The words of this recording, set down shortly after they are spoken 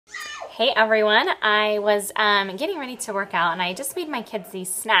Hey everyone, I was getting ready to work out and I just made my kids these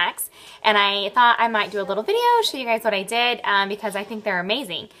snacks and I thought I might do a little video, show you guys what I did because I think they're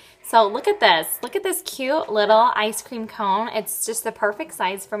amazing. So look at this cute little ice cream cone. It's just the perfect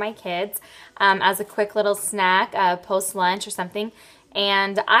size for my kids as a quick little snack post lunch or something.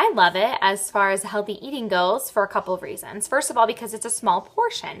 And I love it as far as healthy eating goes for a couple of reasons. First of all, because it's a small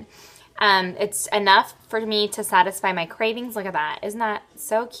portion. It's enough for me to satisfy my cravings. Look at that. Isn't that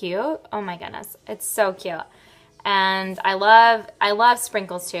so cute? Oh my goodness. It's so cute. And I love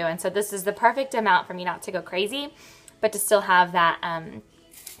sprinkles too. And so this is the perfect amount for me not to go crazy, but to still have that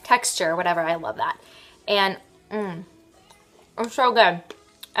texture, whatever. I love that. And it's so good.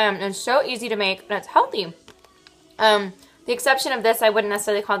 It's so easy to make and it's healthy. The exception of this, I wouldn't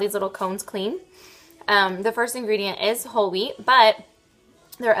necessarily call these little cones clean. The first ingredient is whole wheat, but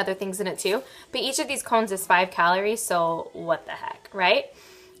there are other things in it too. But each of these cones is 5 calories, so what the heck, right?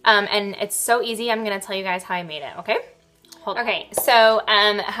 And it's so easy. I'm going to tell you guys how I made it, okay? Okay, so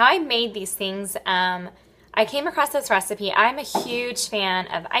how I made these things, I came across this recipe. I'm a huge fan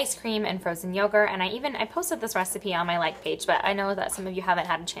of ice cream and frozen yogurt, and I posted this recipe on my like page, but I know that some of you haven't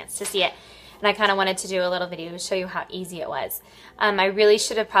had a chance to see it. And I kind of wanted to do a little video to show you how easy it was. I really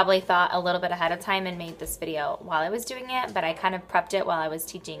should have probably thought a little bit ahead of time and made this video while I was doing it, but I kind of prepped it while I was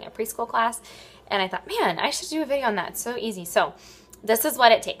teaching a preschool class. And I thought, man, I should do a video on that. It's so easy. So this is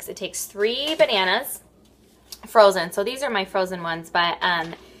what it takes. It takes 3 bananas, frozen. So these are my frozen ones, but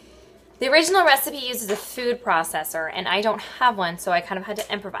the original recipe uses a food processor, and I don't have one, so I kind of had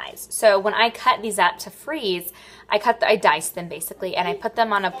to improvise. So when I cut these up to freeze, I diced them basically, and I put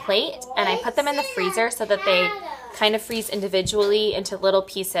them on a plate, and I put them in the freezer so that they kind of freeze individually into little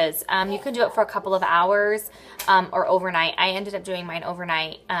pieces. You can do it for a couple of hours or overnight. I ended up doing mine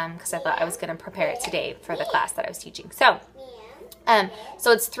overnight because I thought I was going to prepare it today for the class that I was teaching. So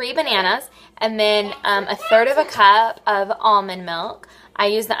it's 3 bananas, and then 1/3 of a cup of almond milk. I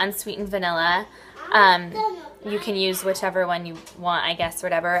use the unsweetened vanilla. You can use whichever one you want, I guess,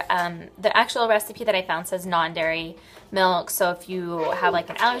 whatever. The actual recipe that I found says non-dairy milk, so if you have like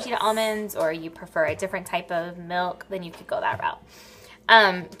an allergy to almonds or you prefer a different type of milk, then you could go that route.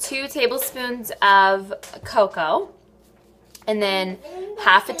 2 tablespoons of cocoa, and then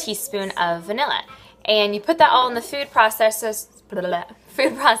 1/2 teaspoon of vanilla. And you put that all in the food processor.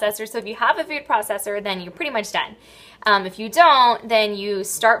 So if you have a food processor, then you're pretty much done. If you don't, then you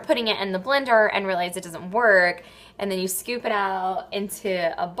start putting it in the blender and realize it doesn't work, and then you scoop it out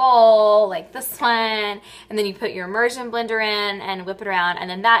into a bowl like this one, and then you put your immersion blender in and whip it around, and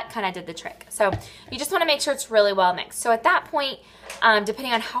then that kind of did the trick. So you just want to make sure it's really well mixed. So at that point,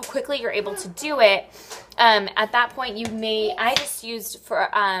 depending on how quickly you're able to do it, at that point I just used for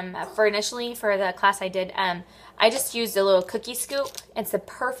initially for the class I did, I just used a little cookie scoop. It's the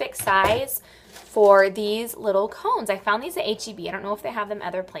perfect size for these little cones. I found these at H-E-B. I don't know if they have them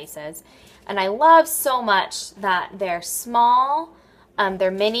other places. And I love so much that they're small, they're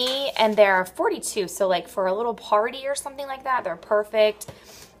mini, and they're 42. So like for a little party or something like that, they're perfect.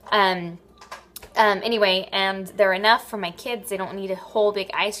 Anyway, and they're enough for my kids. They don't need a whole big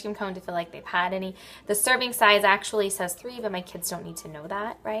ice cream cone to feel like they've had any. The serving size actually says 3, but my kids don't need to know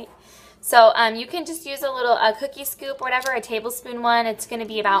that, right? So you can just use a cookie scoop or whatever, a tablespoon one. It's going to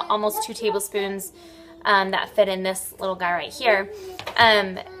be about almost 2 tablespoons that fit in this little guy right here.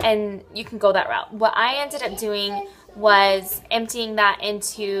 And you can go that route. What I ended up doing was emptying that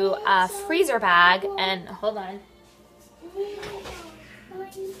into a freezer bag, and hold on.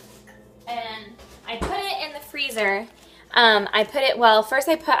 And I put it in the freezer.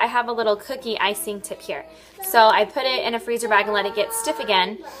 I have a little cookie icing tip here. So I put it in a freezer bag and let it get stiff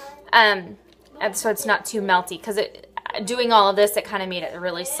again. So it's not too melty, because doing all of this, it kind of made it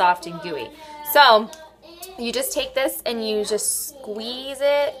really soft and gooey. So you just take this and you just squeeze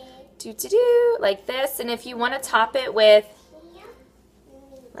it, like this. And if you want to top it with,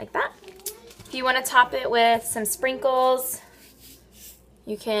 like that, if you want to top it with some sprinkles,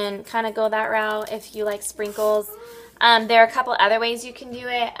 you can kind of go that route if you like sprinkles. There are a couple other ways you can do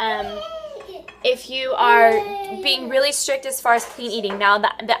it. If you are being really strict as far as clean eating. Now,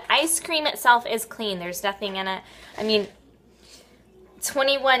 the ice cream itself is clean. There's nothing in it. I mean,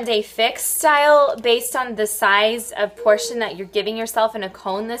 21-day fix style, based on the size of portion that you're giving yourself in a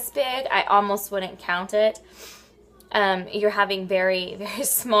cone this big, I almost wouldn't count it. You're having very, very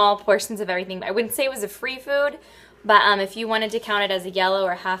small portions of everything. I wouldn't say it was a free food, but if you wanted to count it as a yellow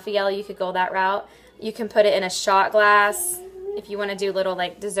or half a yellow, you could go that route. You can put it in a shot glass if you want to do little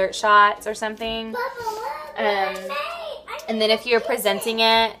like dessert shots or something. And then if you're presenting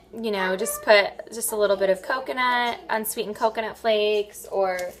it, you know, just put just a little bit of coconut, unsweetened coconut flakes,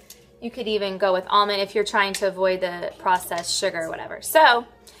 or, You could even go with almond if you're trying to avoid the processed sugar or whatever. So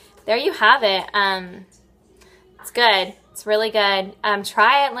there you have it. It's good. It's really good.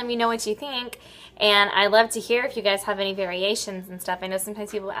 Try it. Let me know what you think. And I love to hear if you guys have any variations and stuff. I know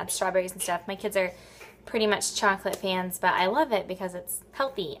sometimes people add strawberries and stuff. My kids are pretty much chocolate fans, but I love it because it's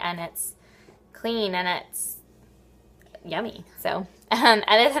healthy and it's clean and it's yummy. So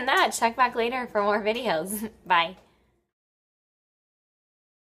other than that, check back later for more videos. Bye.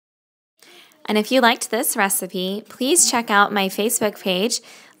 And if you liked this recipe, please check out my Facebook page,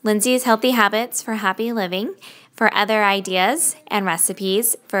 Lindsay's Healthy Habits for Happy Living, for other ideas and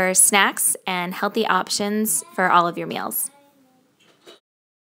recipes for snacks and healthy options for all of your meals.